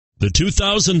The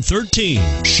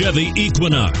 2013 Chevy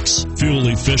Equinox. Fuel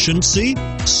efficiency,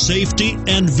 safety,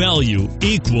 and value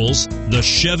equals the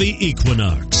Chevy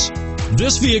Equinox.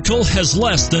 This vehicle has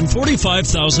less than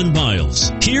 45,000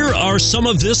 miles. Here are some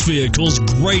of this vehicle's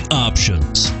great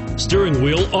options: steering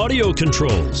wheel audio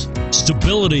controls,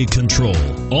 stability control,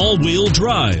 all-wheel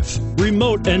drive,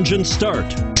 remote engine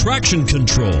start, traction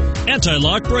control,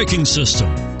 anti-lock braking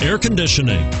system, air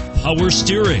conditioning, power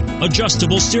steering,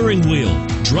 adjustable steering wheel,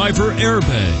 driver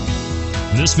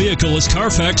airbag. This vehicle is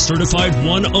Carfax certified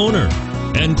one owner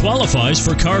and qualifies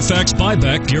for Carfax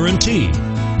buyback guarantee.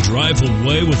 Drive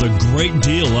away with a great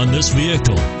deal on this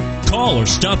vehicle. Call or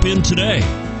stop in today.